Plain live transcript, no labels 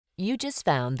You just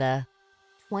found the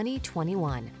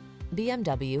 2021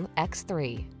 BMW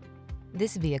X3.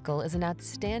 This vehicle is an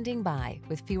outstanding buy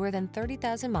with fewer than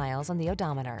 30,000 miles on the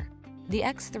odometer. The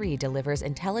X3 delivers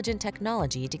intelligent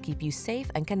technology to keep you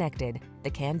safe and connected, the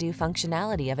can-do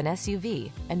functionality of an SUV,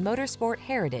 and motorsport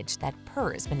heritage that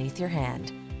purrs beneath your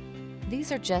hand.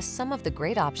 These are just some of the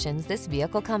great options this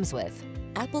vehicle comes with: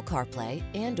 Apple CarPlay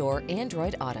and/or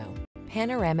Android Auto,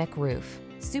 panoramic roof,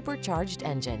 supercharged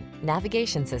engine,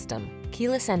 navigation system,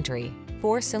 keyless entry,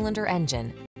 4-cylinder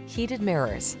engine, heated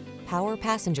mirrors, power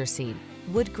passenger seat,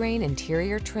 wood grain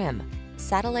interior trim,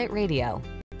 satellite radio.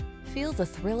 Feel the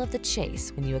thrill of the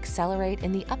chase when you accelerate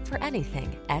in the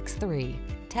up-for-anything X3.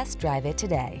 Test drive it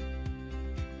today.